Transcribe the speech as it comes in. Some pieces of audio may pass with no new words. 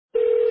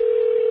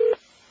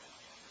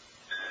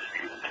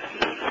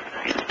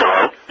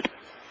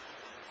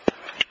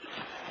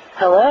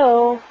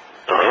Hello?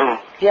 Hello?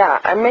 Yeah,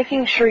 I'm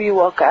making sure you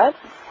woke up.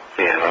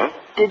 Yeah.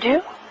 Did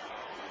you?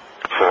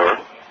 For?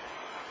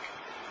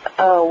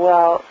 Oh,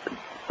 well,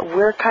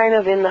 we're kind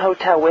of in the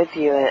hotel with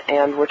you,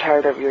 and we're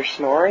tired of your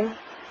snoring.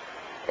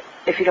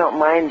 If you don't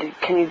mind,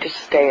 can you just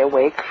stay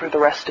awake for the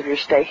rest of your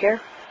stay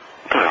here?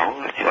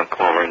 No, if you want to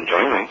come over and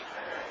join me.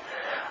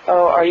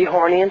 Oh, are you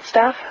horny and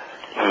stuff?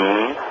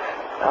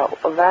 Mm-hmm. Oh,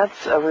 well,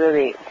 that's a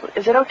really...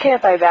 Is it okay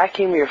if I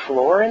vacuum your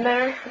floor in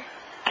there?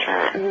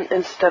 Sure.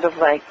 Instead of,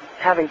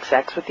 having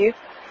sex with you?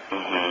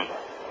 Mm-hmm.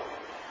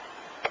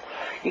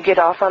 You get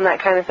off on that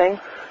kind of thing?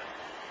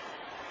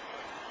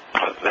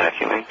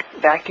 Vacuuming?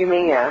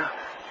 Vacuuming, yeah.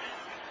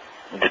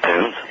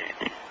 Depends.